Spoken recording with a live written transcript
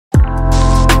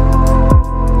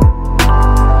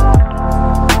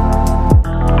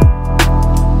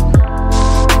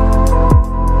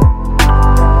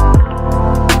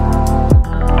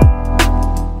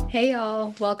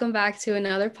Hello, welcome back to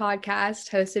another podcast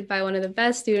hosted by one of the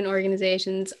best student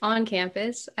organizations on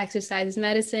campus, Exercise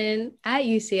Medicine at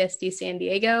UCSD San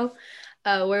Diego,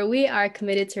 where we are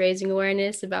committed to raising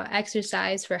awareness about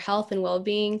exercise for health and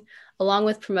well-being, along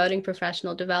with promoting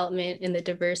professional development in the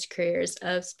diverse careers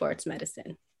of sports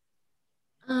medicine.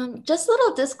 Just a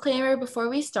little disclaimer before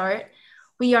we start.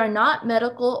 We are not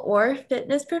medical or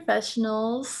fitness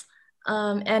professionals,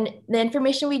 and the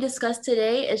information we discuss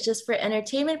today is just for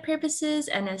entertainment purposes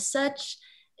and as such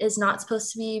is not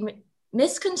supposed to be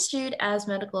misconstrued as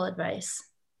medical advice.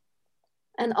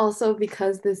 And also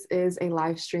because this is a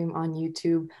live stream on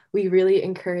YouTube, we really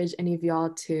encourage any of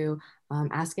y'all to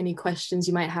ask any questions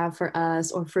you might have for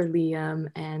us or for Liam,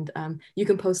 and you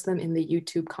can post them in the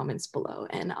YouTube comments below,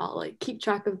 and I'll keep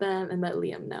track of them and let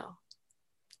Liam know.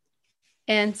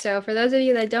 And so for those of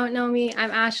you that don't know me,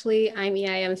 I'm Ashley. I'm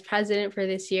EIM's president for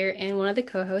this year and one of the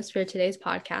co-hosts for today's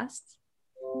podcast.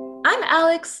 I'm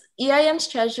Alex, EIM's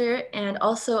treasurer, and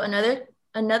also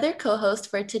another co-host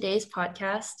for today's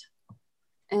podcast.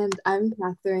 And I'm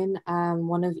Catherine,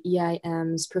 one of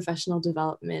EIM's professional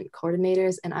development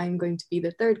coordinators, and I'm going to be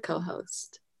the third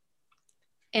co-host.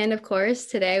 And of course,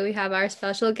 today we have our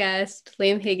special guest,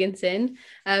 Liam Higginson,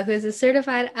 who is a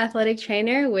certified athletic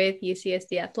trainer with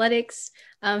UCSD Athletics.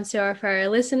 So for our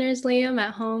listeners, Liam,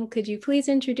 at home, could you please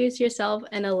introduce yourself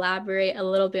and elaborate a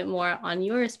little bit more on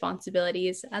your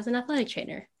responsibilities as an athletic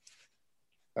trainer?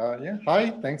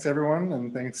 Hi, thanks everyone,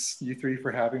 and thanks you three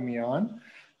for having me on.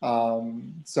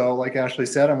 So like Ashley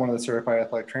said, I'm one of the certified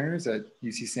athletic trainers at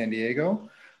UC San Diego.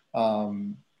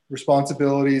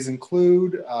 Responsibilities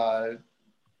include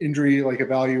injury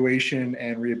evaluation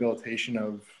and rehabilitation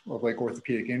of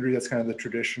orthopedic injury. That's kind of the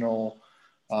traditional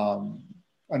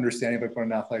understanding of what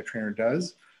an athletic trainer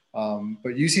does.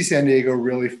 But UC San Diego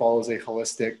really follows a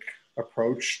holistic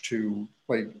approach to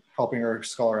helping our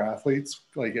scholar athletes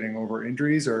getting over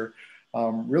injuries or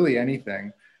really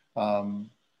anything. And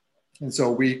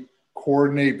so we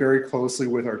coordinate very closely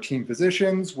with our team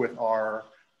physicians, with our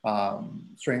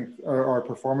strength or our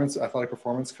athletic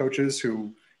performance coaches,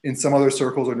 who in some other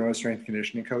circles are known as strength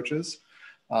conditioning coaches.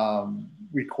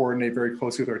 We coordinate very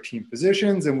closely with our team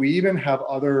physicians, and we even have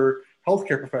other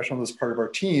healthcare professionals as part of our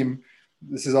team.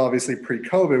 This is obviously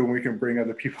pre-COVID when we can bring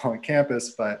other people on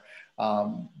campus, but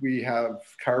we have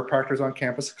chiropractors on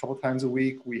campus a couple times a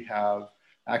week. We have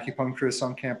acupuncturists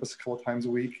on campus a couple times a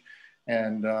week.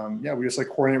 And we just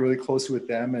coordinate really closely with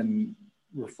them and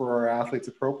refer our athletes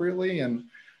appropriately, and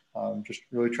just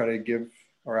really try to give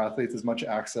our athletes as much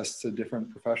access to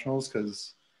different professionals,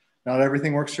 because not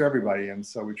everything works for everybody. And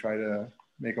so we try to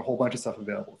make a whole bunch of stuff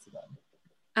available to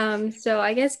them. So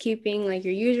I guess keeping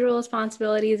your usual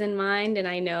responsibilities in mind, and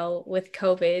I know with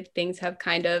COVID, things have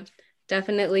kind of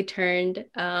definitely turned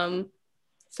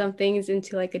some things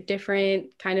into a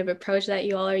different kind of approach that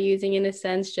you all are using, in a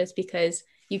sense, just because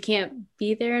you can't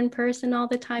be there in person all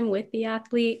the time with the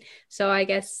athlete. So I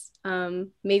guess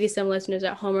maybe some listeners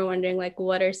at home are wondering,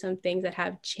 what are some things that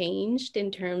have changed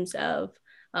in terms of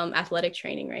athletic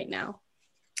training right now?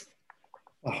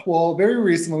 Well, very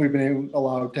recently, we've been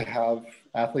allowed to have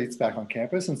athletes back on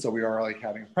campus. And so we are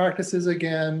having practices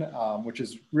again, which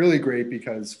is really great,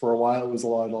 because for a while it was a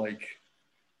lot of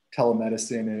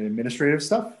telemedicine and administrative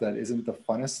stuff that isn't the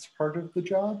funnest part of the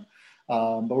job.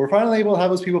 But we're finally able to have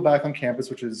those people back on campus,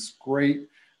 which is great.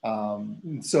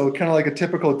 So kind of a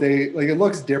typical day, it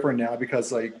looks different now,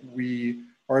 because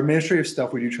our administrative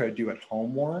stuff, we do try to do at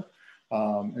home more.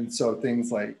 And so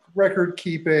things like record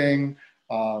keeping,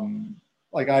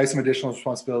 I have some additional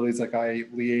responsibilities. I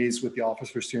liaise with the Office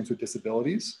for Students with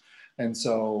Disabilities. And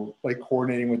so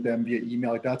coordinating with them via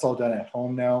email, that's all done at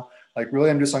home now. Really,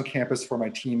 I'm just on campus for my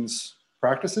team's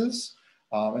practices.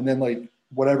 And then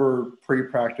whatever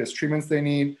pre-practice treatments they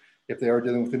need. If they are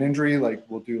dealing with an injury,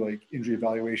 we'll do injury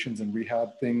evaluations and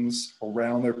rehab things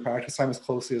around their practice time as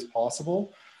closely as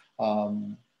possible. We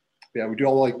do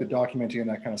all the documenting and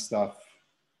that kind of stuff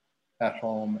at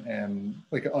home, and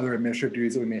other administrative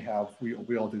duties that we may have,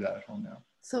 we all do that at home now.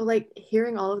 So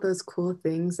hearing all of those cool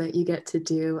things that you get to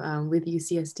do with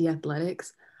UCSD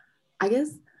Athletics, I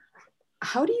guess,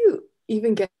 how do you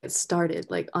even get started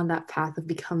on that path of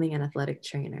becoming an athletic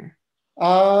trainer?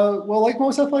 Well, like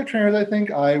most athletic trainers, I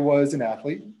think I was an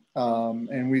athlete.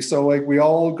 And we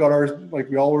all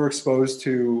were exposed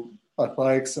to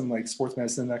athletics and sports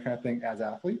medicine, that kind of thing, as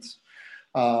athletes.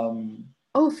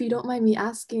 If you don't mind me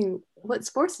asking, what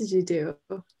sports did you do?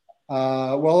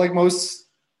 Well, like most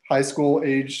high school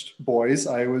aged boys,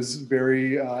 I was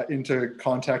very into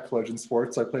contact collision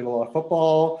sports. I played a lot of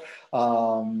football,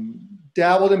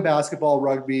 dabbled in basketball,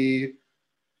 rugby.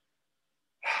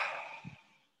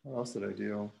 What else did I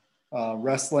do?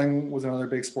 Wrestling was another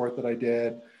big sport that I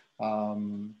did.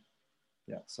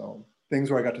 Yeah, so things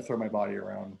where I got to throw my body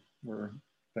around were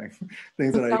things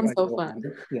that Sounds I so fun.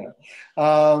 Yeah.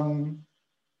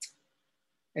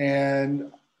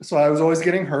 And so I was always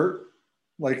getting hurt,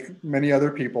 like many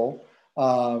other people.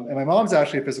 And my mom's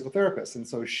actually a physical therapist, and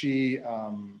so she,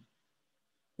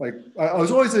 like, I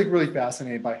was always like really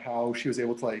fascinated by how she was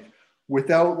able to, like,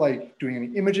 without like doing any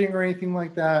imaging or anything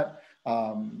like that,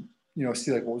 you know,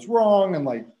 see like what was wrong and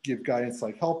like give guidance,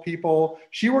 like help people.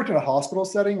 She worked in a hospital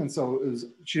setting, and so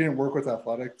she didn't work with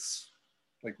athletics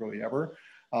like really ever.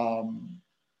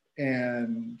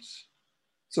 And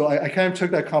so I kind of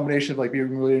took that combination of like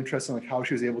being really interested in like how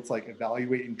she was able to like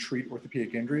evaluate and treat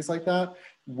orthopedic injuries like that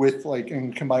with like,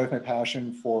 and combined with my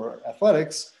passion for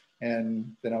athletics,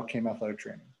 and then out came athletic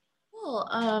training. Cool.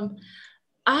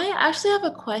 I actually have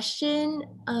a question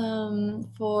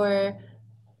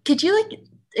could you like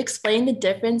explain the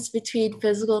difference between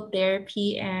physical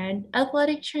therapy and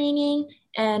athletic training?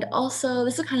 And also,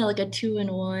 this is kind of like a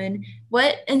 2-in-1.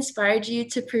 What inspired you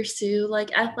to pursue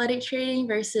like athletic training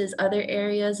versus other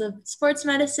areas of sports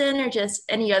medicine or just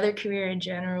any other career in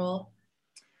general?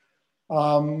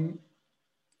 Um,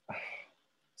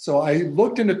 so I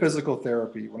looked into physical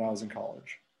therapy when I was in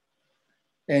college,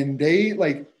 and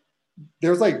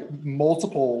there's like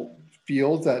multiple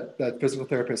fields that physical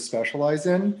therapists specialize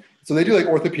in. So they do like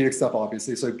orthopedic stuff,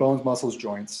 obviously, so like bones, muscles,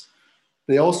 joints.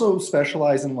 They also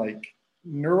specialize in like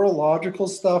neurological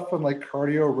stuff and like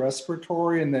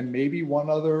cardiorespiratory, and then maybe one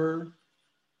other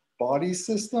body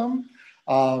system.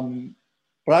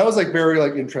 But I was like very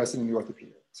like interested in the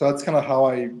orthopedic, so that's kind of how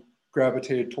I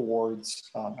gravitated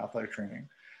towards athletic training.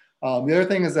 The other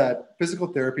thing is that physical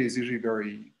therapy is usually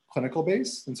very clinical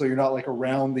based, and so you're not like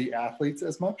around the athletes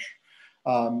as much.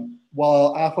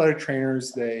 While athletic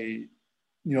trainers, they,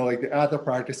 you know, like at the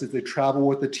practices, they travel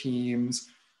with the teams,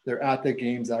 they're at the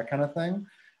games, that kind of thing.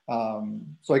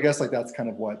 So I guess like that's kind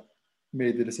of what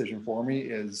made the decision for me,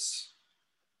 is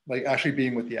like actually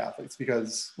being with the athletes,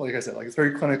 because like I said, like it's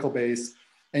very clinical based,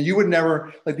 and you would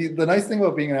never like the nice thing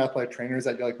about being an athletic trainer is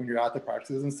that like when you're at the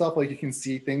practices and stuff, like you can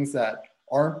see things that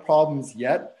aren't problems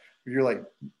yet. You're like,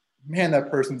 man, that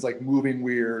person's like moving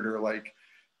weird, or like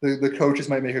the coaches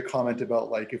might make a comment about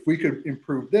like, if we could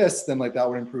improve this, then like that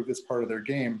would improve this part of their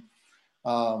game.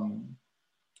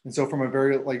 And so from a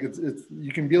very like it's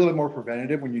you can be a little bit more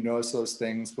preventative when you notice those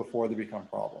things before they become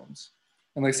problems.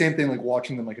 And like same thing, like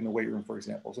watching them like in the weight room, for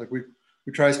example. So like we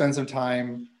try to spend some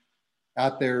time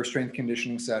at their strength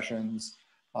conditioning sessions,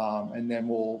 and then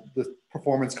the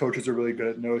performance coaches are really good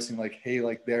at noticing like, hey,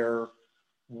 like their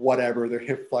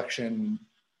hip flexion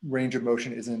range of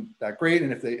motion isn't that great,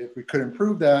 and if we could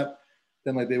improve that,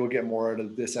 then like they will get more out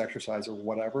of this exercise or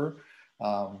whatever.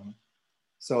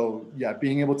 So yeah,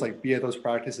 being able to like be at those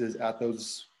practices, at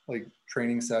those like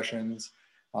training sessions,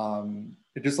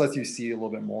 it just lets you see a little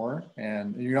bit more,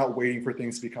 and you're not waiting for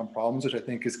things to become problems, which I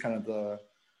think is kind of the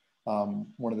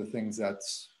one of the things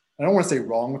that's, I don't want to say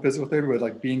wrong with physical therapy, but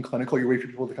like being clinical, you wait for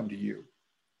people to come to you.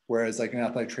 Whereas like in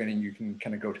athletic training, you can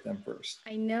kind of go to them first.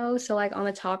 I know. So like on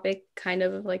the topic kind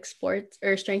of like sports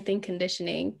or strength and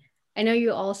conditioning, I know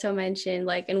you also mentioned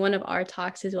like in one of our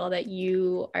talks as well that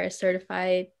you are a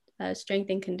certified strength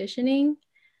and conditioning,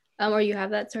 or you have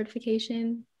that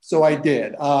certification. So I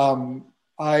did.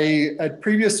 I at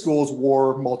previous schools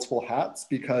wore multiple hats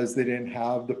because they didn't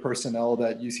have the personnel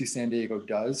that UC San Diego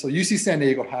does. So UC San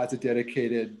Diego has a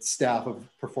dedicated staff of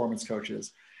performance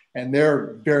coaches, and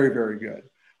they're very, very good.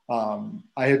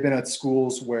 I had been at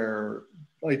schools where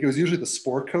like it was usually the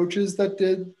sport coaches that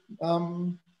did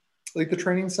like the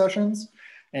training sessions,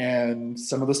 and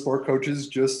some of the sport coaches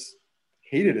just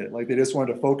hated it. Like they just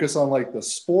wanted to focus on like the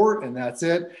sport and that's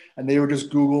it. And they would just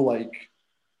Google like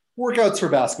workouts for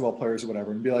basketball players or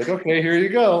whatever, and be like, okay, here you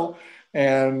go.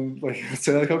 And like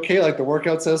say like, okay, like the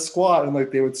workout says squat, and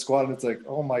like they would squat, and it's like,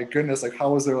 oh my goodness, like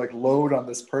how is there like load on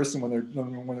this person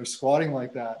when they're squatting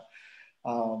like that?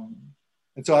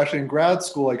 And so actually in grad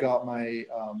school, I got my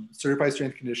certified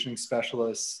strength conditioning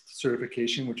specialist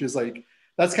certification, which is like,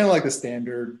 that's kind of like the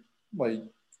standard like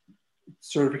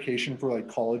certification for like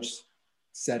college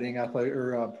setting athletic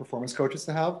or performance coaches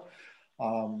to have.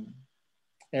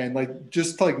 And like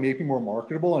just to like make me more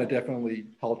marketable, and it definitely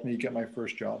helped me get my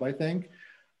first job, I think.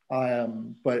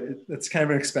 But it's kind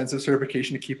of an expensive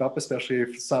certification to keep up, especially if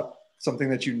it's not something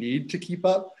that you need to keep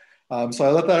up. So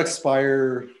I let that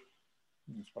expire,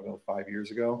 it's probably about 5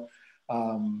 years ago.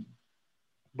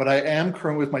 But I am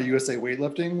current with my USA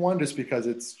weightlifting one, just because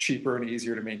it's cheaper and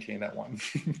easier to maintain that one.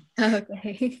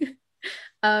 Okay.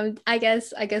 I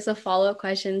guess a follow-up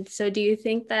question. So do you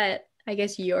think that I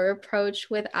guess your approach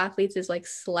with athletes is like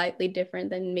slightly different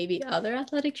than maybe other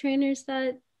athletic trainers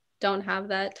that don't have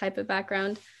that type of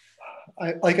background?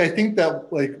 I think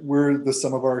that like we're the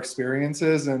sum of our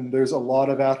experiences, and there's a lot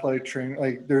of athletic training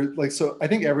like there's like, so I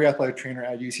think every athletic trainer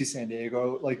at UC San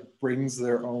Diego like brings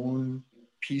their own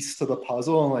piece to the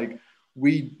puzzle, and like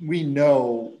we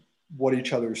know what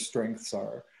each other's strengths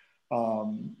are.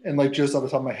 And like just off the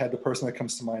top of my head, the person that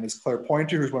comes to mind is Claire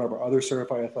Pointer, who's one of our other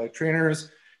certified athletic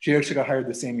trainers. She actually got hired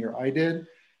the same year I did,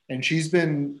 and she's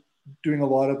been doing a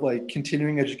lot of like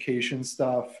continuing education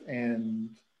stuff and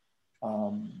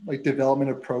like development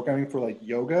of programming for like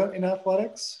yoga in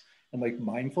athletics and like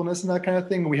mindfulness and that kind of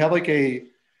thing. We have like I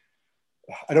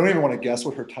don't even want to guess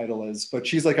what her title is, but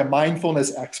she's like a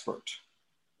mindfulness expert,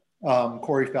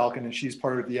 Corey Falcon, and she's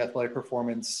part of the athletic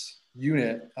performance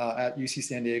unit at UC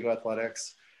San Diego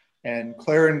Athletics. And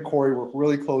Claire and Corey work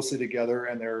really closely together,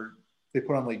 and they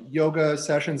put on like yoga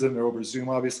sessions, and they're over Zoom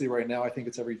obviously right now. I think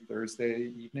it's every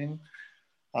Thursday evening.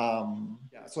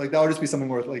 Yeah, so like that would just be something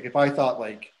where like if I thought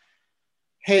like,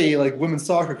 hey, like women's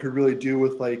soccer could really do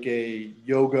with like a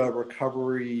yoga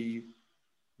recovery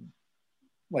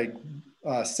like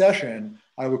session,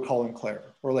 I would call in Claire.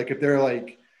 Or like if they're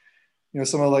like, you know,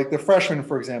 some of like the freshmen,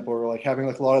 for example, or like having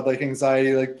like a lot of like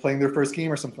anxiety, like playing their first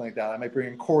game or something like that, I might bring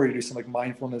in Corey to do some like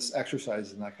mindfulness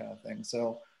exercises and that kind of thing.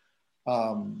 So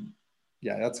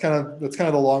yeah, that's kind of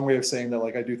the long way of saying that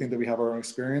like I do think that we have our own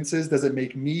experiences. Does it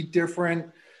make me different?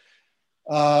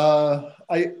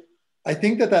 I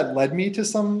think that led me to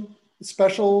some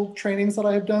special trainings that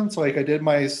I have done. So like I did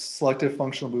my selective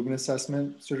functional movement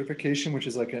assessment certification, which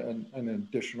is like an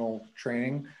additional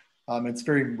training. It's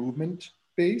very movement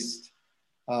based.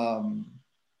 And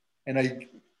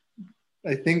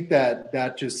I think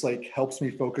that just like helps me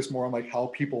focus more on like how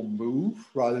people move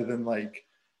rather than like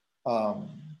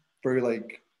very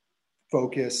like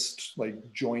focused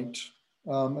like joint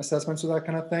assessments or that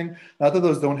kind of thing. Not that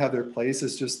those don't have their place.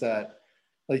 It's just that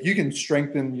like you can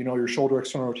strengthen, you know, your shoulder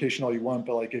external rotation all you want,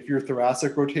 but like if your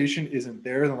thoracic rotation isn't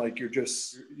there, then like you're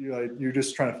just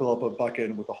trying to fill up a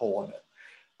bucket with a hole in it.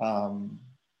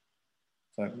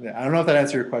 So yeah, I don't know if that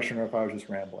answered your question or if I was just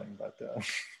rambling, but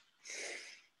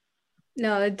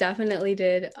No, it definitely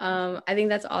did. I think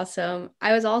that's awesome.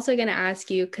 I was also going to ask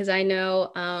you, because I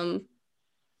know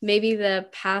maybe the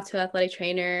path to athletic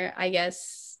trainer, I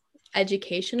guess,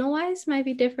 educational wise might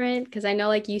be different. Because I know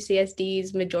like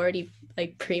UCSD's majority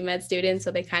like pre-med students,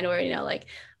 so they kind of already know like,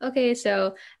 okay,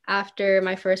 so after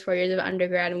my first 4 years of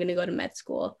undergrad, I'm going to go to med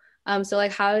school. So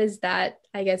like, how does that,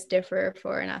 I guess, differ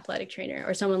for an athletic trainer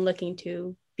or someone looking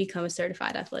to become a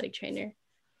certified athletic trainer?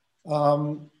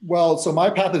 Well, so my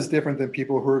path is different than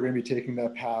people who are going to be taking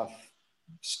that path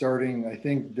starting, I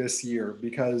think, this year,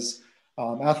 because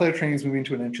athletic training is moving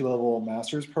to an entry-level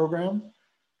master's program.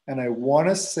 And I want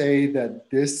to say that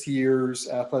this year's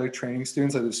athletic training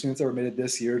students, like the students that were admitted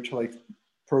this year to like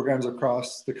programs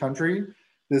across the country,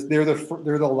 they're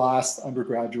the last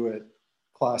undergraduate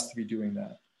class to be doing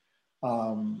that.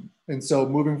 And so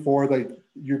moving forward, like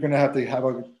you're going to have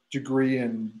a degree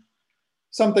in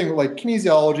something like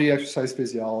kinesiology, exercise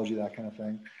physiology, that kind of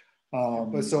thing.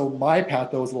 But so my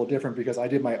path though was a little different because I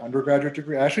did my undergraduate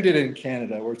degree. I actually did it in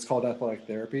Canada where it's called athletic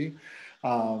therapy.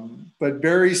 But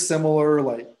very similar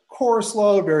like course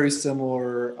load, very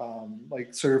similar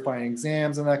like certifying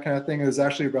exams and that kind of thing. It was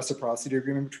actually a reciprocity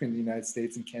agreement between the United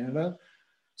States and Canada.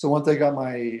 So once I got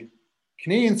my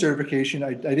Canadian certification,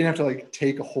 I didn't have to like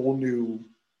take a whole new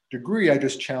degree. I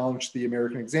just challenged the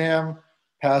American exam,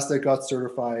 passed it, got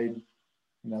certified,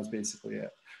 and that was basically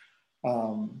it.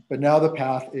 But now the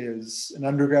path is an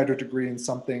undergraduate degree in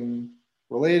something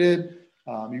related.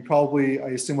 You probably, I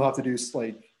assume, will have to do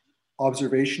like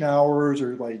observation hours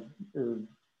or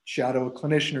shadow a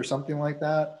clinician or something like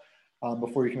that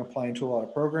before you can apply into a lot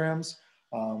of programs.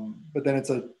 But then it's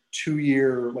a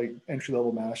 2-year like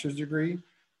entry-level master's degree.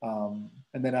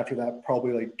 And then after that,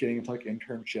 probably like getting into like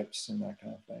internships and that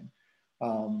kind of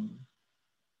thing.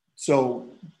 So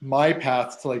my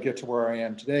path to like get to where I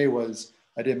am today was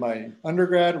I did my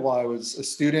undergrad while I was a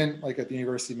student, like at the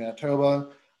University of Manitoba.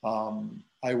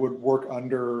 I would work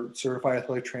under certified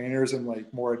athletic trainers and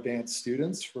like more advanced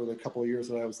students for the couple of years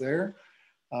that I was there.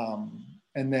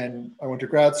 And then I went to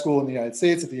grad school in the United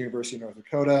States at the University of North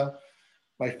Dakota.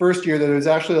 My first year, there was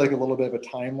actually like a little bit of a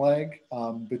time lag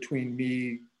between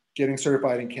me getting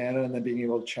certified in Canada and then being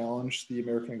able to challenge the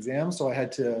American exam. So I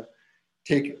had to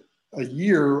take a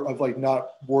year of like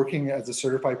not working as a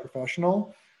certified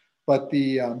professional. But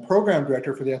the program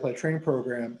director for the athletic training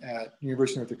program at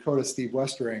University of North Dakota, Steve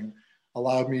Westering,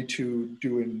 allowed me to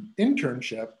do an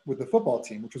internship with the football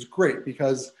team, which was great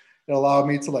because It allowed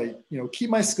me to like, you know, keep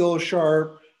my skills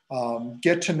sharp,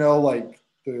 get to know like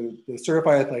the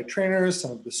certified athletic trainers,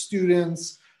 some of the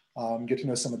students, get to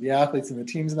know some of the athletes and the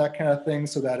teams and that kind of thing,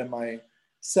 so that in my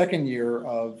second year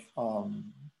of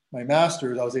my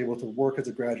master's, I was able to work as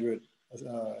a graduate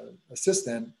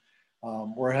assistant,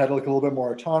 where I had like a little bit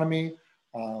more autonomy.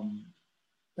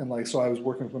 And like, so I was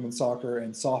working with women's soccer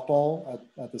and softball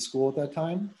at the school at that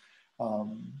time.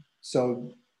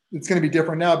 So it's going to be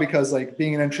different now because like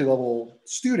being an entry level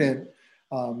student,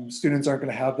 students aren't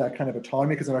going to have that kind of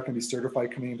autonomy because they're not going to be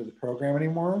certified coming into the program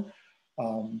anymore.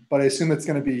 But I assume it's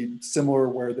going to be similar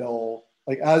where they'll,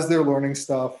 like, as they're learning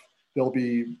stuff, they'll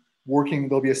be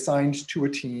assigned to a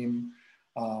team,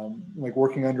 like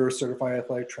working under a certified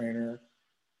athletic trainer,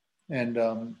 and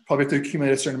probably have to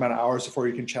accumulate a certain amount of hours before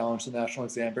you can challenge the national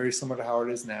exam, very similar to how it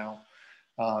is now.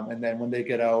 And then when they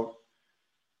get out,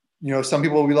 you know, some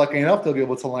people will be lucky enough, they'll be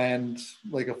able to land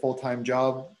like a full-time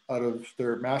job out of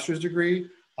their master's degree.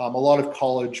 A lot of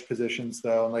college positions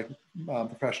though, and like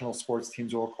professional sports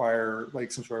teams will require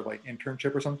like some sort of like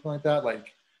internship or something like that,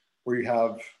 like where you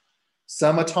have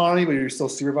some autonomy, but you're still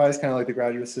supervised, kind of like the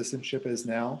graduate assistantship is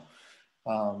now.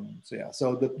 So yeah,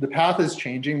 so the path is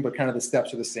changing, but kind of the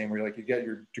steps are the same, where you like, you get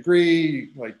your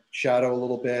degree, like shadow a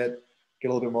little bit, get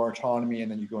a little bit more autonomy,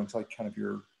 and then you go into like kind of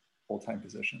your full-time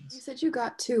positions. You said you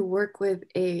got to work with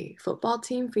a football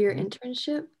team for your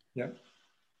internship. Yeah.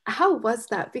 How was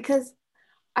that? Because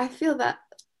I feel that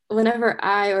whenever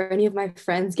I or any of my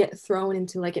friends get thrown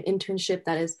into like an internship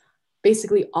that is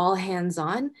basically all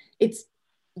hands-on, it's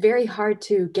very hard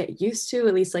to get used to,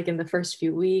 at least like in the first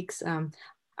few weeks.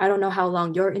 I don't know how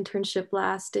long your internship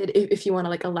lasted. If you want to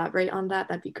like elaborate on that,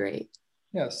 that'd be great.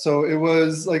 Yeah, so it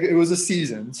was a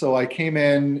season. So I came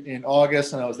in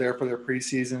August and I was there for their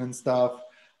preseason and stuff.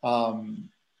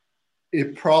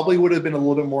 It probably would have been a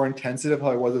little bit more intensive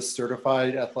how I was a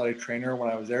certified athletic trainer when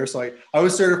I was there. So I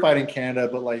was certified in Canada,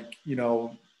 but like, you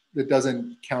know, it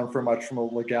doesn't count for much from a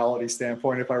legality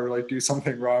standpoint if I were like do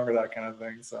something wrong or that kind of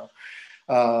thing. So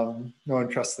no one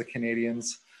trusts the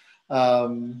Canadians.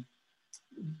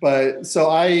 But so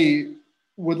I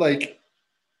would like,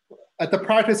 at the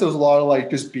practice, there was a lot of like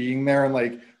just being there, and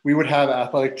like we would have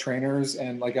athletic trainers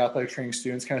and like athletic training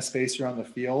students kind of spaced around the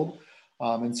field.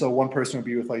 And so one person would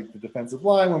be with like the defensive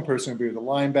line, one person would be with the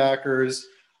linebackers,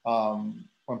 one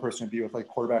person would be with like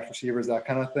quarterbacks, receivers, that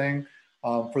kind of thing.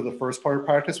 For the first part of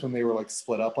practice, when they were like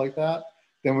split up like that,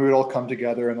 then we would all come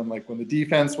together. And then like when the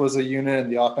defense was a unit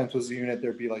and the offense was a unit,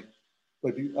 there'd be like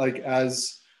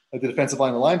as like the defensive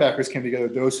line and the linebackers came together,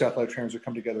 those two athletic trainers would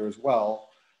come together as well.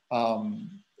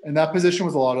 And that position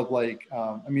was a lot of like,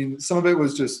 I mean, some of it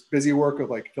was just busy work of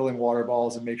like filling water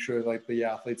balls and make sure like the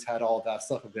athletes had all of that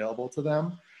stuff available to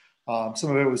them.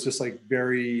 Some of it was just like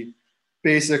very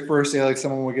basic first aid, like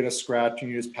someone would get a scratch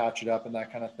and you just patch it up and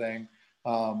that kind of thing.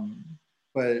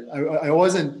 But I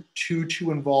wasn't too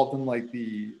involved in like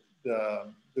the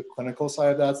clinical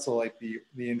side of that. So like the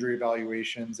injury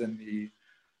evaluations and the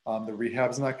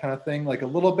rehabs and that kind of thing, like a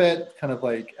little bit kind of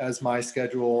like as my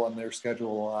schedule and their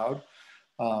schedule allowed.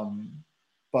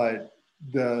 But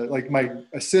like my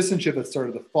assistantship that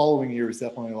started the following year was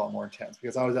definitely a lot more intense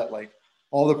because I was at like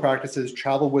all the practices,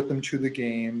 traveled with them to the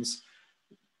games,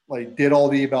 like did all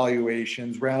the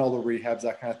evaluations, ran all the rehabs,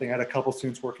 that kind of thing. I had a couple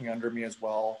students working under me as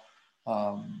well.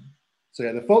 So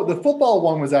yeah, the football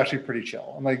one was actually pretty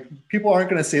chill. And like people aren't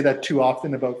going to say that too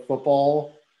often about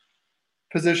football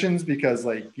positions because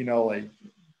like, you know, like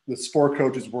the sport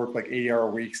coaches work like 80-hour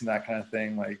weeks and that kind of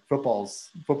thing. Like football is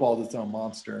its own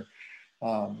monster.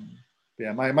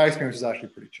 Yeah, my experience was actually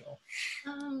pretty chill.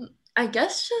 I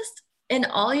guess just in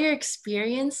all your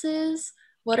experiences,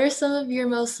 what are some of your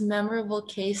most memorable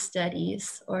case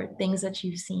studies or things that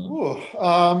you've seen?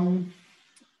 Ooh,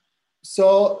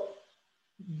 so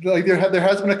like there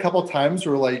has been a couple times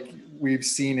where like we've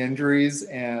seen injuries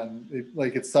and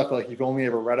it's stuff like you've only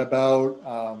ever read about,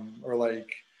 or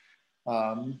like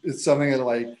it's something that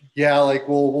like, yeah, like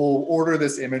we'll order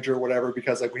this image or whatever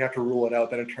because like we have to rule it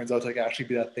out. Then it turns out to like actually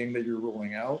be that thing that you're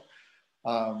ruling out.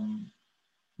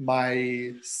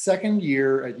 My second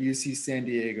year at UC San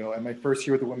Diego and my first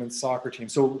year with the women's soccer team.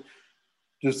 So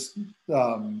just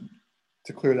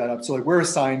to clear that up. So like we're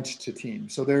assigned to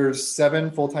teams. So there's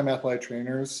 7 full-time athletic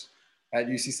trainers at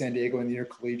UC San Diego in the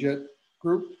intercollegiate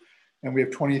group. And we have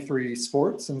 23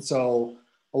 sports. And so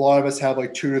a lot of us have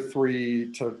like 2 to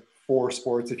 3 to 4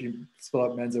 sports, if you split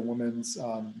up men's and women's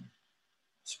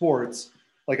sports,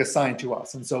 like assigned to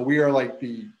us. And so we are like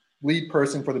the lead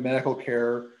person for the medical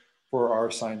care for our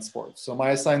assigned sports. So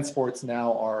my assigned sports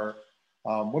now are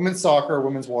women's soccer,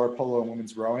 women's water polo, and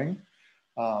women's rowing.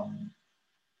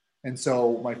 And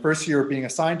so my first year of being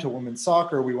assigned to women's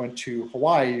soccer, we went to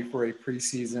Hawaii for a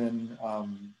preseason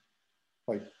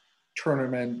like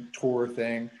tournament tour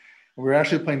thing. And we were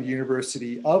actually playing the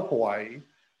University of Hawaii,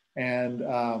 and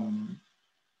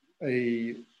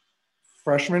a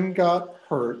freshman got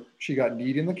hurt. She got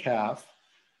kneed in the calf.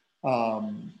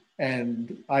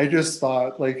 And I just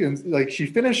thought like she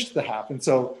finished the half. And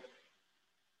so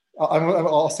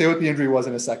I'll say what the injury was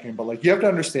in a second, but like you have to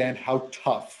understand how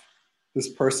tough this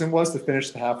person was to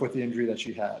finish the half with the injury that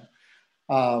she had.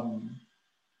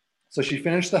 So she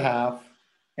finished the half,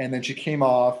 and then she came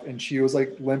off, and she was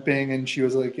like limping, and she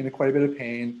was like in quite a bit of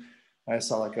pain. And I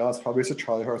saw like, oh, it's probably just a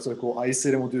Charlie horse. Like we'll ice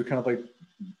it, and we'll do kind of like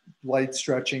light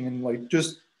stretching and like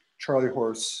just Charlie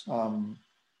horse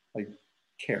like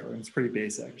care. And it's pretty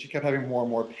basic. She kept having more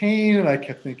and more pain, and I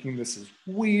kept thinking this is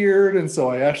weird. And so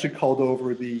I actually called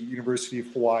over the University of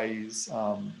Hawaii's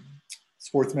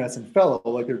sports medicine fellow,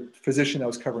 like their physician that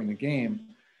was covering the game.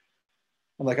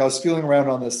 And like I was feeling around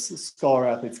on this scholar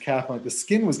athlete's calf, and like the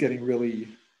skin was getting really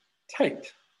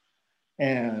tight.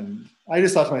 And I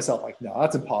just thought to myself, like, no,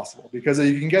 that's impossible, because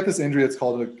you can get this injury that's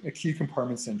called acute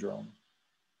compartment syndrome.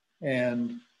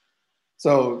 And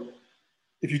so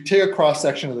if you take a cross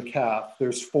section of the calf,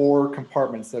 there's 4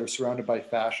 compartments that are surrounded by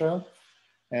fascia.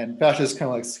 And fascia is kind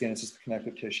of like skin, it's just the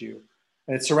connective tissue.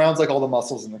 And it surrounds like all the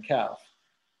muscles in the calf.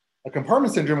 A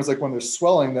compartment syndrome is like when there's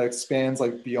swelling that expands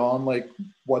like beyond like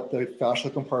what the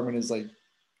fascial compartment is like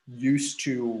used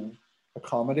to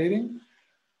accommodating.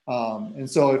 And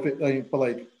so if it like, but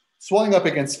like swelling up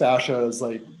against fascia is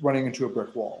like running into a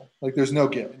brick wall. Like there's no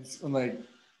gives. And like,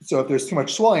 so if there's too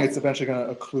much swelling, it's eventually going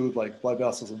to occlude like blood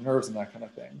vessels and nerves and that kind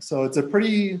of thing. So it's a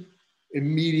pretty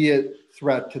immediate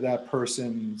threat to that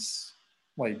person's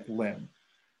like limb.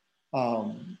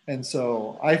 And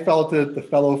so I felt it, the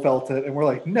fellow felt it, and we're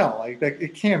like, no, like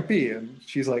it can't be. And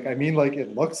she's like, I mean, like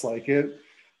it looks like it.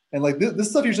 And like this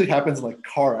stuff usually happens in like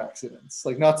car accidents,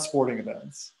 like not sporting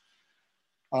events.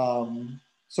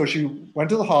 So she went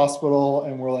to the hospital,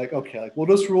 and we're like, okay, like we'll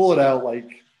just rule it out,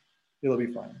 like it'll be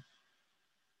fine.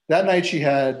 That night she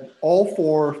had all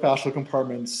 4 fascial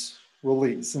compartments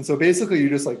released. And so basically you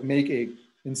just like make a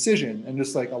incision and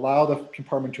just like allow the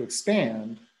compartment to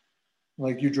expand.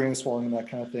 Like you drain the swelling and that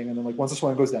kind of thing. And then like once the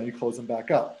swelling goes down, you close them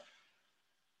back up.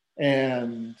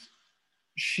 And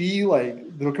she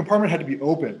like, the compartment had to be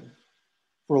open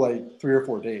for like 3 or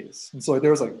 4 days. And so like,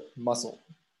 there was like muscle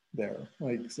there.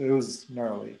 Like, so it was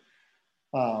gnarly.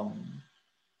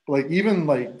 Like even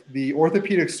like the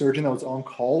orthopedic surgeon that was on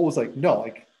call was like, no,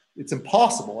 like it's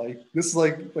impossible. Like this is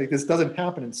like this doesn't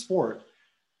happen in sport.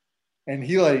 And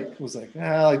he like was like,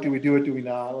 like, do we do it? Do we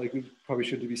not? Like we probably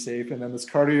should to be safe. And then this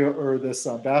cardio or this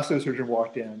vascular surgeon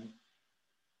walked in.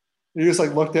 He just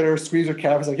like looked at her, squeezed her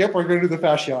calf. He's like, yep, we're going to do the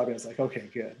fasciotomy. It's like, okay,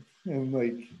 good. And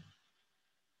like,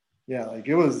 yeah, like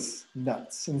it was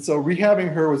nuts. And so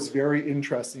rehabbing her was very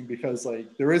interesting because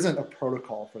like there isn't a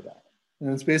protocol for that.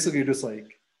 And it's basically just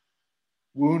like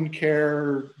wound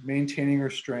care, maintaining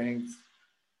her strength.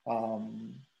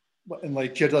 And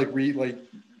like she had to like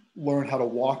learn how to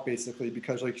walk basically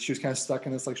because like she was kind of stuck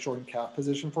in this like shortened calf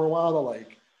position for a while. That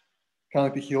like kind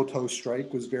of like the heel toe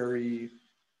strike was very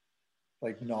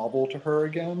like novel to her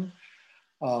again.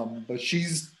 But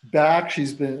she's back.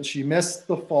 She missed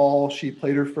the fall. She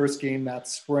played her first game that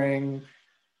spring.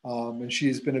 And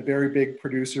she's been a very big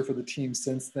producer for the team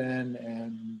since then.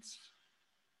 And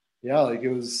yeah, like it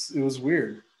was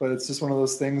weird, but it's just one of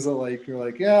those things that like, you're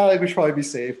like, yeah, like we should probably be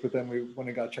safe. But then when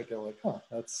it got checked out, like, huh,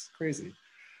 that's crazy.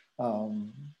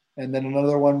 And then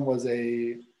another one was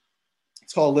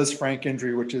it's called a Lisfranc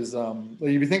injury, which is, like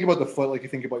if you think about the foot, like you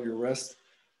think about your wrist,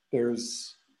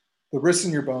 there's the wrists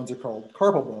in your bones are called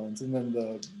carpal bones. And then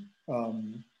the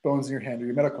bones in your hand are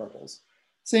your metacarpals.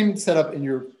 Same setup in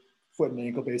your foot and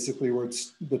ankle, basically, where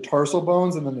it's the tarsal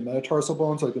bones and then the metatarsal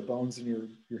bones, like the bones in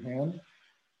your hand.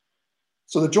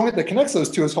 So the joint that connects those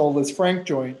two is called Lisfranc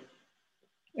joint.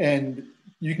 And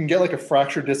you can get like a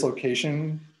fracture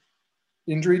dislocation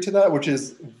injury to that, which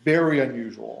is very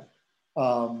unusual,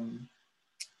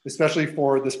 especially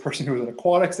for this person who was an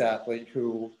aquatics athlete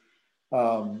who,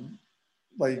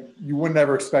 like you wouldn't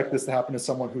ever expect this to happen to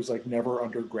someone who's like never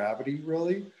under gravity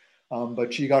really.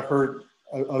 But she got hurt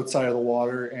outside of the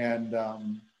water, and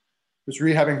just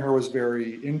rehabbing her was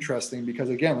very interesting because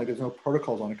again, like there's no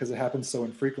protocols on it because it happens so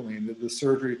infrequently. And the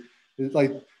surgery,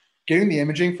 like getting the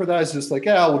imaging for that is just like,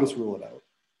 yeah, we'll just rule it out.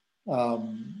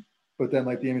 But then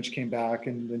like the image came back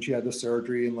and then she had the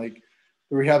surgery, and like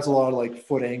the rehab's a lot of like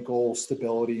foot, ankle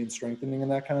stability and strengthening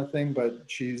and that kind of thing. But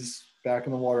she's back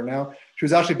in the water now. She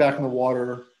was actually back in the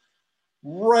water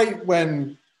right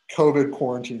when COVID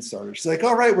quarantine started. She's like,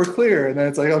 all right, we're clear. And then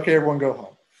it's like, okay, everyone go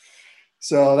home.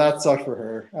 So that sucked for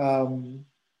her.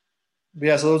 But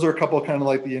yeah, so those are a couple of kind of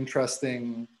like the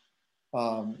interesting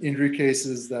injury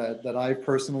cases that I've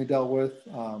personally dealt with.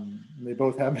 They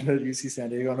both happened at UC San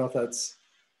Diego. I don't know if that's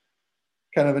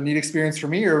kind of a neat experience for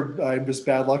me or I'm just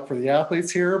bad luck for the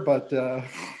athletes here, but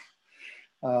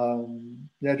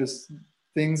yeah, just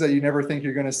things that you never think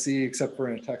you're going to see except for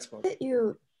in a textbook.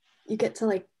 You get to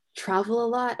like travel a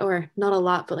lot, or not a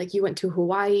lot, but like you went to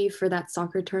Hawaii for that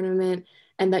soccer tournament,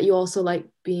 and that you also like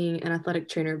being an athletic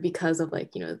trainer because of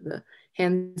like, you know, the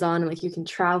hands-on, like you can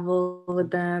travel with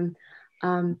them.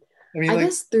 I mean, I like,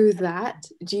 guess through that,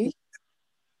 do you,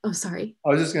 oh, sorry. I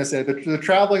was just going to say the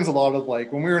traveling's a lot of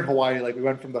like, when we were in Hawaii, like we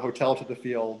went from the hotel to the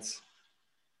fields,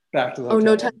 back to the Oh, hotel.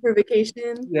 no time for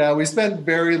vacation? Yeah, we spent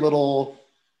very little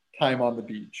time on the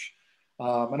beach.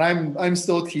 And I'm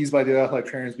still teased by the athletic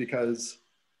trainers because,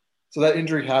 so that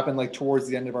injury happened like towards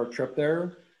the end of our trip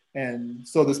there. And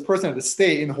so this person had to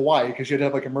stay in Hawaii because she had to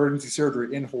have like emergency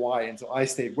surgery in Hawaii. And so I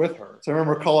stayed with her. So I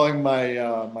remember calling my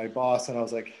my boss and I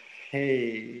was like,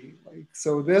 hey, like,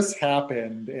 so this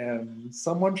happened and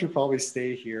someone should probably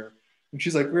stay here. And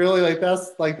she's like, really?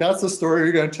 That's the story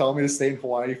you're going to tell me, to stay in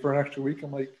Hawaii for an extra week?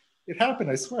 I'm like, it happened.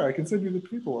 I swear, I can send you the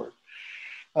paperwork.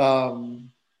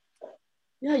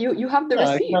 Yeah, you have the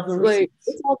Yeah, receipts. I have the Like receipts.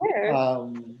 it's all there.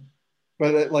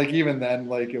 But like even then,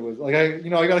 like it was like I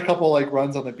got a couple like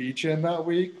runs on the beach in that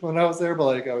week when I was there, but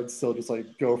like I would still just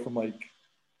like go from like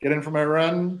get in for my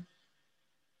run,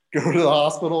 go to the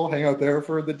hospital, hang out there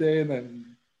for the day, and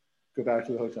then go back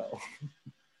to the hotel.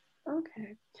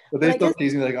 Okay. But they But I still guess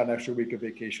tease me that I got an extra week of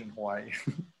vacation in Hawaii.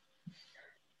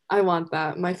 I want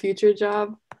that. My future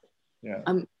job, Yeah,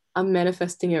 I'm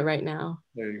manifesting it right now.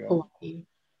 there you go. Hawaii.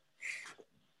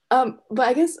 But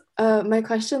I guess my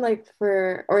question, like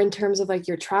for, or in terms of like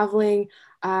your traveling,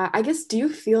 I guess, do you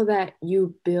feel that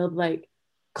you build like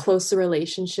closer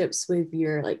relationships with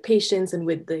your like patients and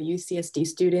with the UCSD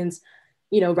students,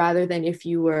 you know, rather than if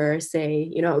you were, say,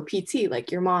 you know, a PT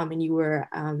like your mom and you were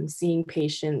seeing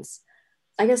patients,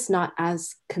 I guess not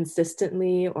as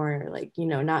consistently, or like, you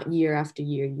know, not year after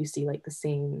year, you see like the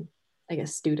same, I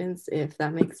guess, students, if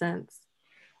that makes sense.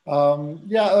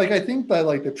 Yeah, like I think that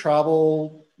like the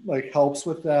travel like helps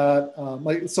with that.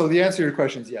 Like, so the answer to your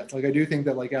question is yes. Like I do think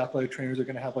that like athletic trainers are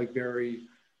going to have like very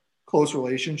close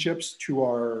relationships to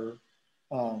our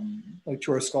like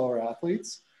to our scholar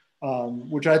athletes,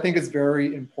 which I think is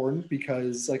very important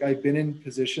because like I've been in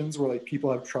positions where like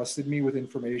people have trusted me with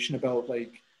information about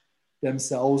like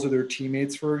themselves or their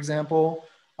teammates, for example,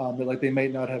 that like they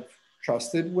might not have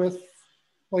trusted with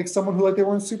like someone who like they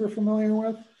weren't super familiar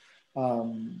with.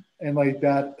 And like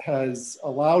that has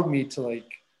allowed me to like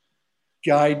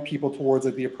guide people towards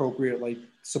like the appropriate like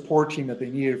support team that they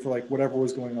needed for like whatever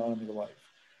was going on in their life.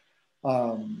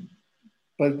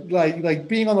 But like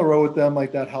being on the road with them,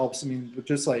 like that helps. I mean, but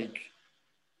just like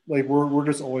we're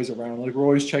just always around. Like we're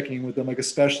always checking in with them. Like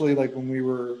especially like when we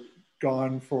were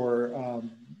gone for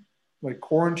like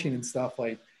quarantine and stuff.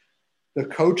 Like the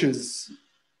coaches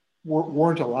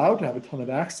weren't allowed to have a ton of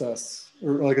access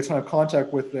or like a ton of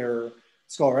contact with their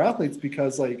scholar athletes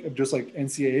because like of just like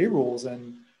NCAA rules,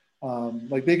 and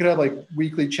like they could have like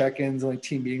weekly check-ins and like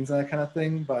team meetings and that kind of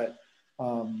thing. But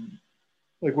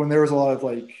like when there was a lot of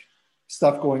like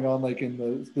stuff going on like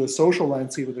in the social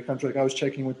landscape of the country, like I was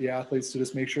checking with the athletes to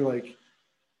just make sure like,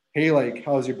 hey, like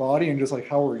how's your body and just like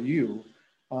how are you?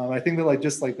 I think that like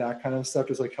just like that kind of stuff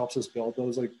just like helps us build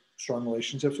those like strong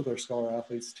relationships with our scholar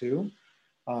athletes too.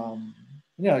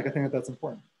 Yeah, like I think that that's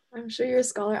important. I'm sure your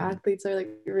scholar athletes are like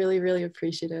really, really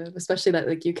appreciative, especially that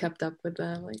like you kept up with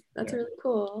them. Like that's Yeah. really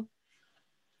cool.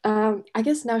 I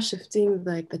guess now shifting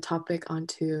like the topic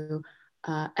onto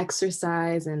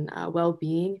exercise and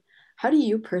well-being. How do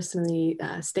you personally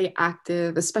stay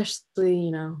active, especially,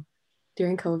 you know,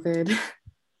 during COVID?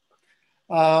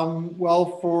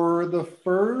 Well, for the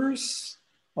first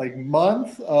like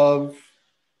month of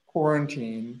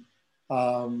quarantine,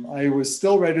 I was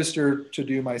still registered to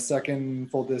do my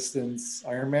second full distance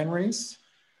Ironman race.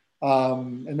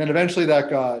 And then eventually that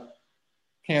got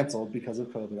canceled because of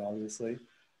COVID, obviously.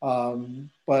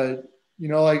 But you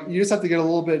know, like you just have to get a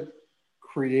little bit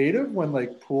creative when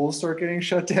like pools start getting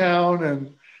shut down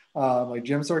and like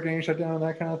gyms start getting shut down and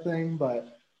that kind of thing.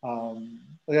 But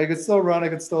like I could still run, I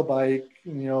could still bike.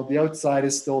 And, you know, the outside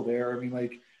is still there. I mean,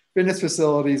 like fitness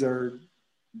facilities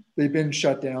they've been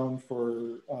shut down for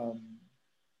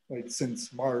like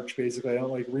since March, basically. I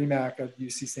don't like REMAC at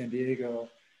UC San Diego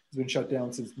has been shut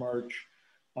down since March.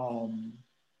 But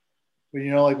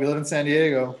you know, like we live in San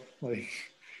Diego, like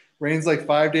rains like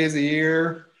 5 days a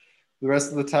year. The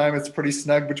rest of the time, it's pretty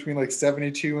snug between like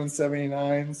 72 and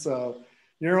 79. So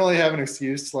you don't really have an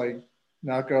excuse to like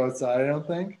not go outside, I don't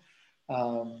think.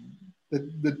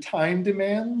 The time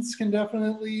demands can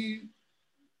definitely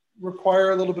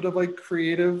require a little bit of like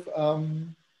creative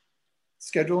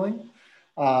scheduling.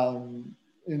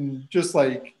 And just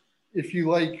like, if you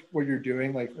like what you're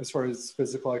doing, like as far as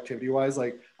physical activity wise,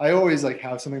 like I always like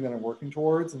have something that I'm working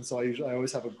towards. And so I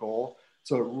always have a goal.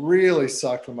 So it really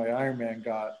sucked when my Ironman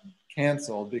got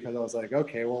canceled, because I was like,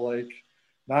 okay, well, like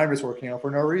now I'm just working out for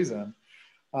no reason.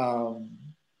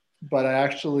 But I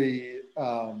actually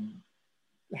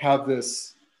have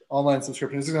this online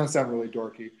subscription. This is going to sound really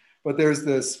dorky, but there's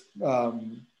this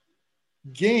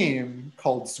game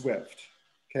called Zwift.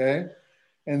 Okay.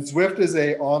 And Zwift is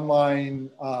a online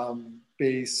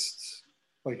based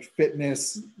like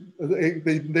fitness.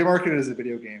 They market it as a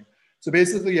video game. So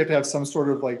basically, you have to have some sort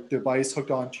of like device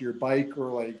hooked onto your bike,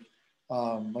 or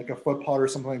like a foot pod or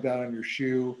something like that on your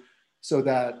shoe, so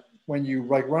that when you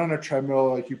like run on a treadmill,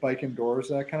 like you bike indoors,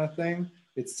 that kind of thing,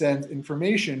 it sends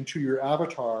information to your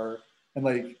avatar. And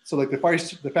like, so like the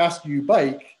faster you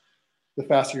bike, the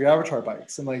faster your avatar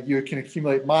bikes, and like you can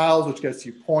accumulate miles, which gets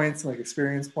you points and like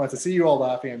experience points. I see you all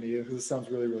laughing at me because this sounds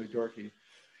really, really dorky.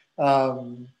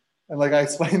 And like I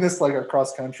explained this like our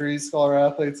cross country scholar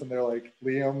athletes, and they're like,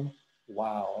 Liam,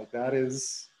 wow, like that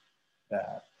is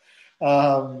bad.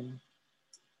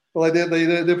 But like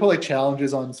they put like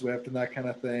challenges on Zwift and that kind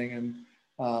of thing.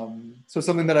 And so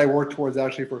something that I worked towards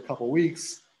actually for a couple of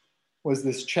weeks was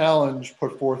this challenge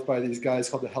put forth by these guys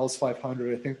called the Hells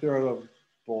 500. I think they're out of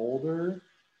Boulder,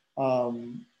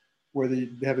 where they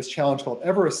have this challenge called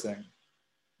Everesting,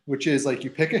 which is like you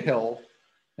pick a hill,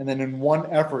 and then in one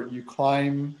effort you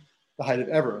climb the height of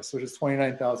Everest, which is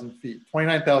 29,000 feet,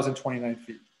 29,029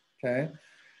 feet. Okay.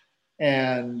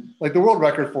 And like the world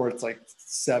record for it's like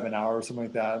 7 hours, something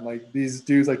like that. And like these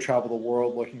dudes like travel the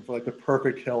world looking for like the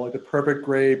perfect hill, like the perfect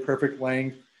grade, perfect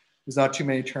length. There's not too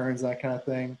many turns, that kind of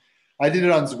thing. I did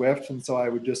it on Zwift, and so I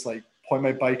would just like point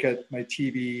my bike at my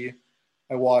TV.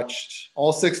 I watched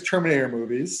all 6 Terminator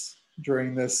movies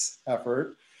during this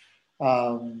effort,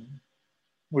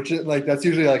 which is like, that's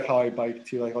usually like how I bike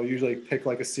too. Like I'll usually pick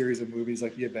like a series of movies,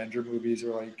 like the Avenger movies,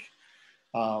 or like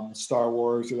Star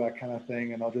Wars or that kind of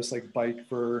thing. And I'll just like bike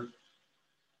for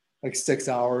like 6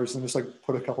 hours and just like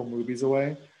put a couple movies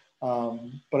away.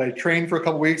 But I trained for a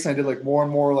couple weeks, and I did like more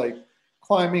and more like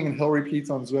climbing and hill repeats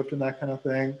on Zwift and that kind of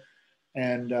thing.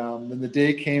 And then the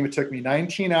day came, it took me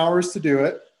 19 hours to do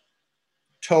it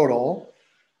total.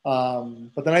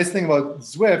 But the nice thing about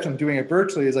Zwift and doing it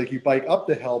virtually is like you bike up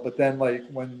the hill, but then like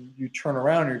when you turn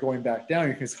around, you're going back down,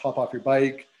 you can just hop off your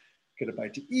bike, get a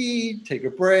bite to eat, take a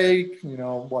break, you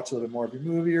know, watch a little bit more of your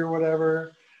movie or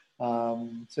whatever.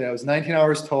 So yeah, it was 19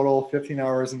 hours total, 15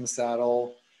 hours in the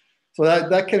saddle. So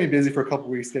that kept me busy for a couple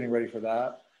of weeks getting ready for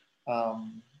that.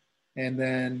 And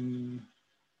then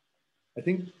I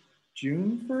think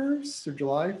June 1st or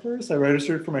July 1st, I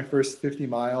registered for my first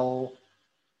 50-mile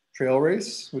trail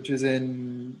race, which is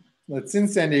it's in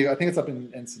San Diego. I think it's up in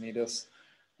Encinitas.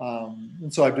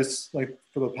 And so I've just like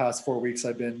for the past 4 weeks,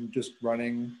 I've been just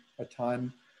running a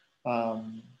ton.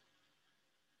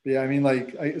 Yeah, I mean,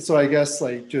 like, so I guess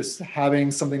like just having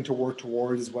something to work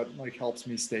towards is what like helps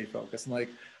me stay focused. And like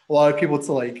a lot of people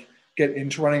to like get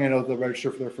into running, I know they'll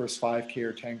register for their first 5K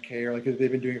or 10K, or like if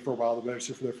they've been doing it for a while, they'll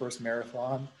register for their first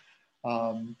marathon,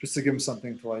 just to give them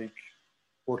something to like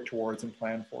work towards and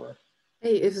plan for.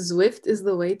 Hey, if Zwift is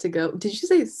the way to go, did you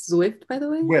say Zwift, by the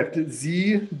way? Zwift,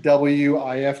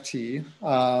 Z-W-I-F-T.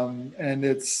 And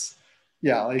it's,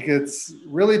 yeah, like it's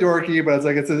really dorky, but it's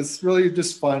like, it's really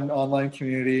just fun online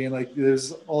community. And like,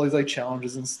 there's all these like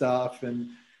challenges and stuff. And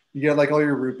you get like all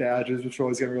your route badges, which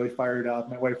always get really fired up.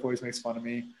 My wife always makes fun of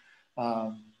me.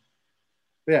 But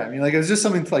yeah, I mean, like, it was just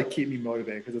something to like keep me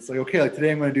motivated, because it's like, okay, like today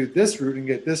I'm going to do this route and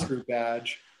get this route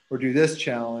badge, or do this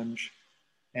challenge.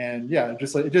 And yeah,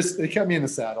 just like it kept me in the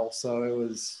saddle. So it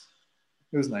was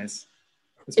nice,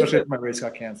 especially if my race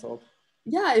got canceled.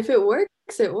 Yeah, if it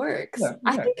works, it works. Yeah,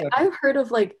 I think exactly. I've heard of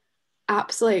like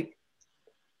apps like,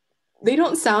 they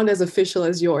don't sound as official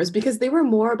as yours, because they were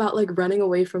more about like running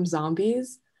away from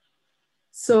zombies.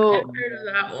 So I've heard of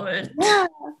that one. yeah.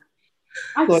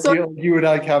 So you would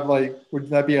like have like, would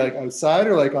that be like outside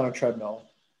or like on a treadmill?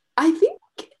 I think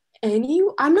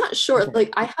I'm not sure.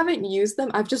 Like I haven't used them.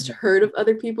 I've just heard of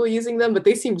other people using them, but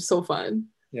they seemed so fun.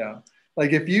 Yeah.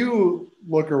 Like if you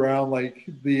look around, like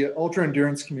the ultra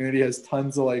endurance community has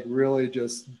tons of like really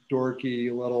just dorky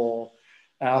little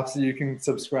apps that you can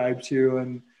subscribe to.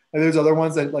 And there's other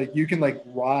ones that like you can like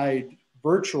ride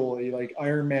virtually like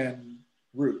Ironman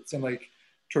routes and like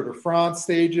Tour de France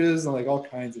stages and like all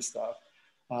kinds of stuff.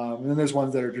 And then there's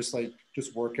ones that are just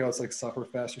workouts like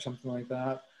Sufferfest or something like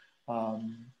that.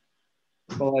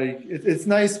 But like it's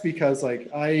nice because like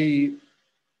I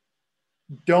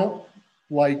don't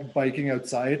like biking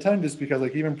outside a ton, just because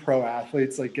like even pro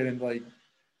athletes like get into like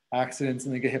accidents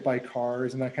and they get hit by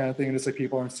cars and that kind of thing, and just like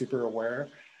people aren't super aware.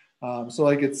 So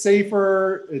like it's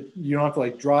safer. You don't have to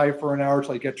like drive for an hour to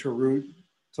like get to a route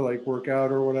to like work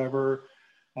out or whatever.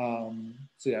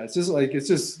 So yeah, it's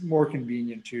just more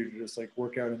convenient too to just like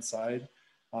work out inside.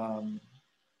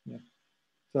 Yeah.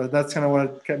 So that's kind of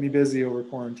what kept me busy over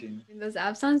quarantine. Those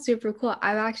apps sound super cool.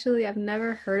 I've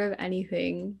never heard of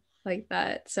anything like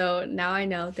that. So now I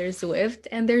know there's Zwift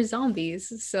and there's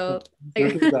zombies. So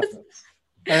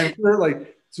and for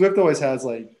like Zwift always has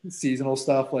like seasonal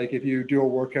stuff. Like if you do a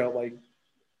workout like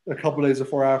a couple days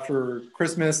before after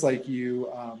Christmas, like you're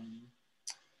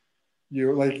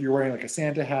wearing like a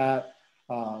Santa hat.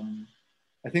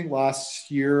 I think last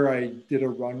year I did a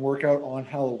run workout on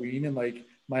Halloween, and like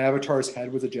my avatar's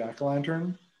head was a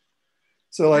jack-o'-lantern.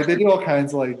 So like they do all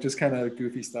kinds of like just kind of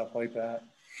goofy stuff like that.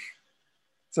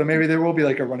 So maybe there will be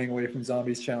like a running away from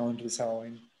zombies challenge this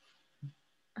Halloween.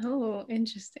 Oh,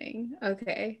 interesting.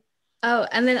 Okay. Oh,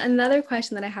 and then another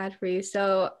question that I had for you.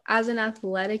 So, as an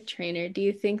athletic trainer, do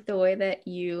you think the way that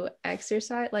you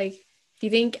exercise, like, do you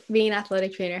think being an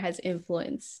athletic trainer has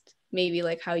influenced maybe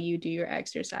like how you do your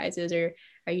exercises, or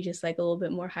are you just like a little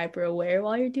bit more hyper aware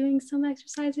while you're doing some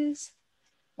exercises?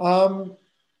 Um,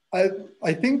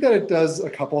 I think that it does a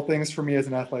couple of things for me as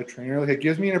an athletic trainer. Like it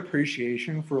gives me an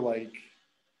appreciation for like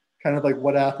kind of like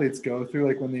what athletes go through,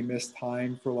 like when they miss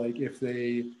time for like if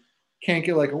they can't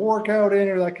get like a workout in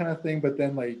or that kind of thing. But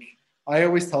then like I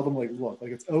always tell them like, look,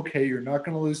 like it's okay. You're not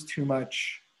going to lose too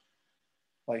much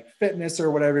like fitness or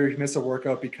whatever if you miss a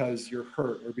workout because you're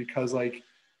hurt or because like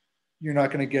you're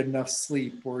not going to get enough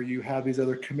sleep or you have these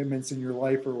other commitments in your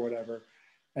life or whatever.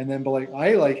 And then, but like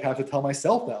I like have to tell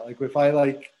myself that like if I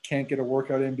like can't get a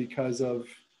workout in because of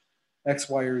X,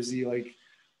 Y, or Z, like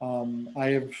I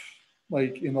have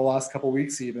like in the last couple of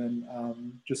weeks even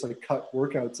just like cut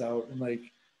workouts out and like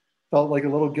felt like a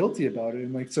little guilty about it.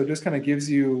 And like so it just kind of gives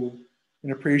you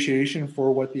an appreciation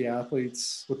for what the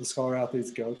scholar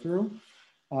athletes go through.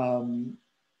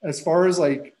 As far as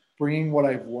like bringing what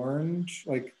I've learned,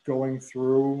 like going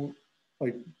through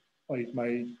like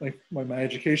my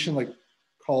education, like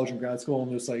college and grad school,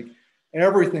 and just like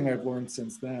everything I've learned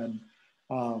since then,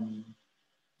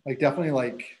 like definitely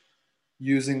like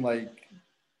using like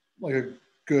a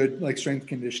good like strength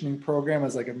conditioning program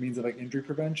as like a means of like injury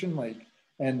prevention,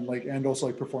 and also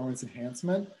like performance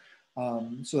enhancement,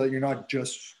 so that you're not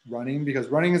just running, because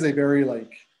running is a very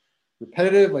like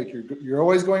repetitive, like you're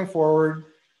always going forward,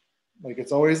 like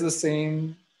it's always the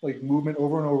same like movement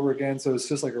over and over again, so it's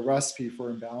just like a recipe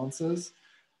for imbalances.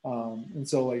 And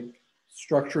so like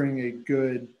structuring a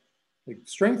good like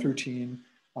strength routine,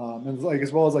 and like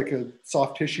as well as like a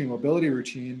soft tissue mobility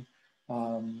routine,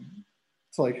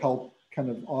 to like help kind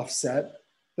of offset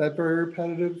that very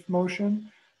repetitive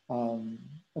motion, and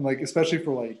like especially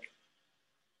for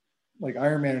like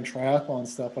Ironman and triathlon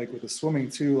stuff, like with the swimming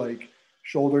too, like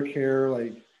shoulder care,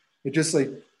 like it just like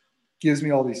gives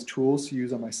me all these tools to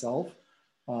use on myself.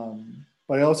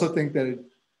 But I also think that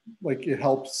it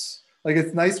helps, like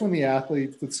it's nice when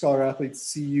the scholar athletes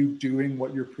see you doing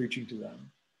what you're preaching to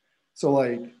them. So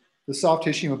like the soft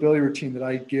tissue mobility routine that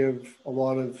I give a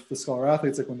lot of the scholar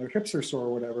athletes, like when their hips are sore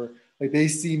or whatever, like they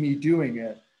see me doing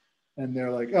it and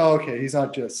they're like, oh, okay, he's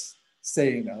not just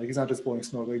saying that. Like he's not just blowing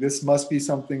smoke. Like this must be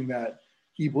something that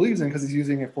he believes in because he's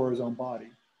using it for his own body.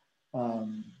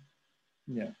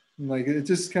 Yeah. And like it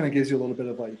just kind of gives you a little bit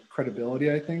of like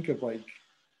credibility, I think, of like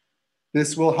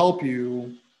this will help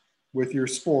you with your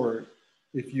sport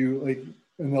if you like,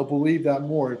 and they'll believe that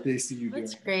more if they see you doing it.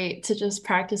 That's great to just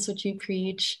practice what you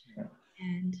preach. Yeah.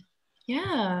 And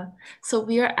yeah, so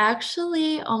we are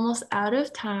actually almost out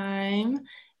of time.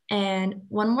 And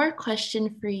one more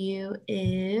question for you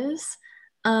is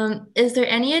there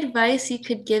any advice you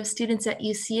could give students at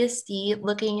UCSD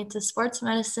looking into sports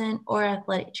medicine or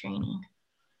athletic training?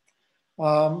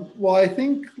 Well, I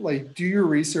think like do your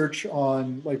research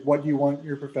on like what you want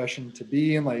your profession to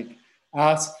be, and like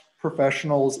ask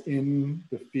professionals in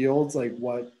the fields like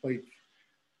what like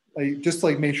just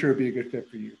like make sure it'd be a good fit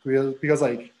for you, because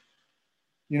like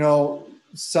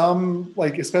some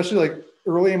like especially like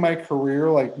early in my career,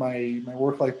 like my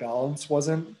work-life balance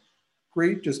wasn't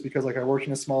great just because like I worked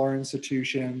in a smaller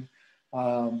institution,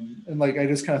 and like I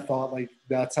just kind of thought like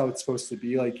that's how it's supposed to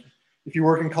be. Like if you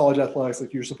work in college athletics,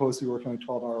 like you're supposed to be working like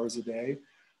 12 hours a day.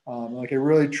 Like I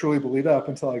really truly believed that up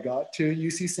until I got to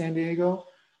UC San Diego.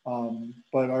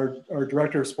 But our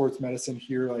director of sports medicine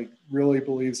here like really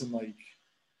believes in like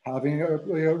having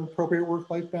an appropriate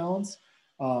work-life balance.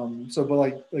 But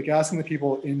like asking the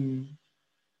people in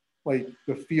like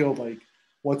the field, like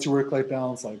what's your work-life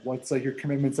balance like? What's like your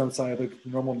commitments outside of the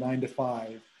normal 9 to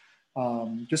 5?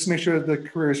 Just to make sure that the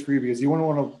career is free, because you wouldn't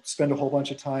want to spend a whole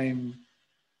bunch of time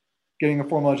getting a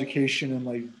formal education and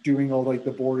like doing all like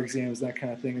the board exams, that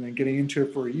kind of thing, and then getting into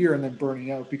it for a year and then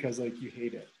burning out because like you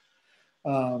hate it.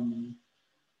 And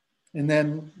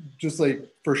then just like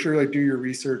for sure, like do your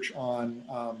research on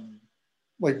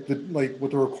like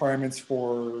what the requirements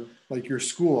for like your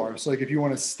school are. So like if you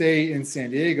want to stay in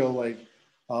San Diego, like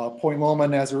Point Loma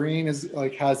Nazarene is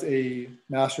like has a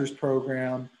master's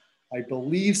program. I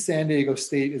believe San Diego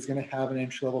State is going to have an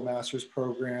entry-level master's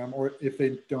program, or if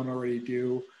they don't already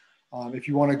do. If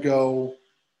you want to go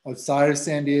outside of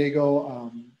San Diego,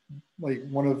 like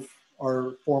one of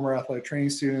our former athletic training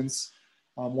students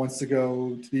wants to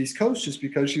go to the East Coast just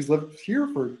because she's lived here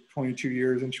for 22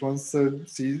 years and she wants to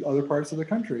see other parts of the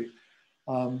country.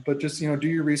 But just, do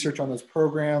your research on those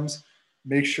programs,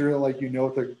 make sure like,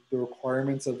 what the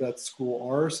requirements of that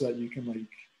school are so that you can like,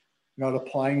 not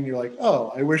applying and you're like,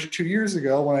 oh, I wish 2 years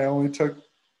ago when I only took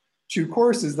 2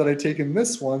 courses that I'd taken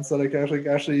this one so that I could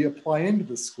actually apply into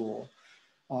the school.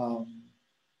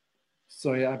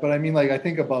 So yeah, but I mean, like, I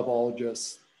think above all,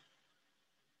 just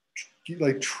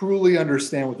like truly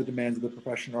understand what the demands of the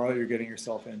profession are that you're getting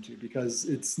yourself into, because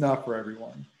it's not for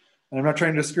everyone. And I'm not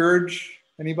trying to discourage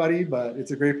anybody, but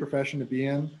it's a great profession to be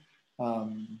in. Yeah,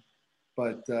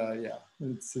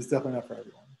 it's definitely not for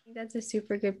everyone. I think that's a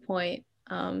super good point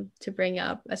to bring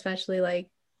up, especially like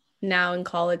now in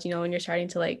college, when you're starting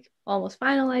to like almost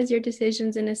finalize your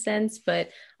decisions in a sense,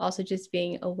 but also just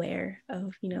being aware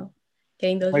of,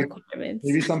 getting those like, requirements.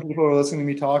 Maybe some people are listening to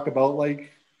me talk about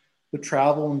like the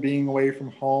travel and being away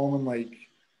from home, and like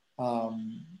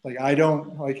I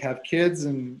don't like have kids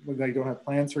and like I don't have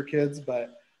plans for kids,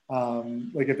 but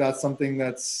like if that's something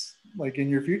that's like in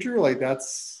your future, like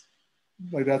that's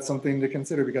something to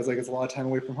consider, because like it's a lot of time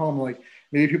away from home. Like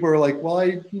maybe people are like, well,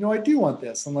 I do want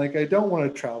this, and like I don't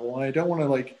want to travel, and I don't want to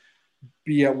like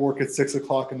be at work at 6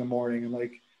 o'clock in the morning, and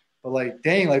like, but like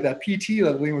dang, like that PT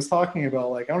that Liam was talking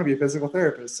about, like I want to be a physical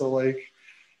therapist, so like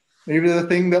maybe the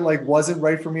thing that like wasn't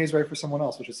right for me is right for someone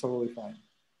else, which is totally fine.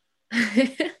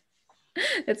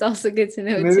 It's also good to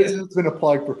know. Maybe this has been a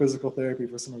plug for physical therapy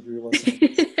for some of you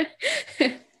listening.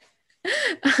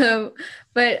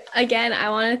 But again, I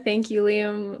want to thank you,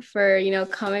 Liam, for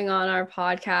coming on our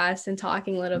podcast and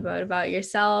talking a little bit about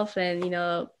yourself and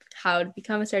how to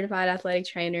become a certified athletic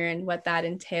trainer and what that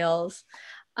entails.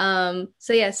 So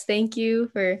yes, thank you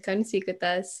for coming to speak with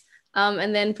us.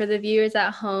 And then for the viewers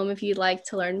at home, if you'd like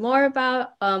to learn more about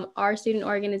our student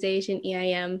organization,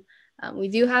 EIM, we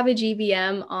do have a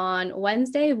GBM on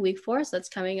Wednesday of week 4, so that's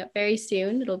coming up very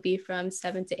soon. It'll be from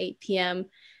 7 to 8 p.m.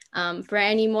 For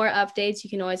any more updates, you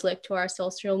can always look to our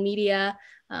social media.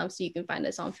 So you can find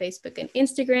us on Facebook and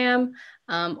Instagram,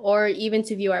 or even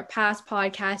to view our past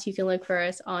podcasts, you can look for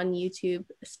us on YouTube,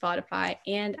 Spotify,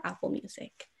 and Apple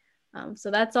Music.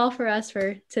 So that's all for us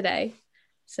for today.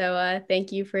 So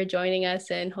thank you for joining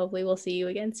us, and hopefully we'll see you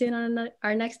again soon on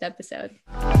our next episode.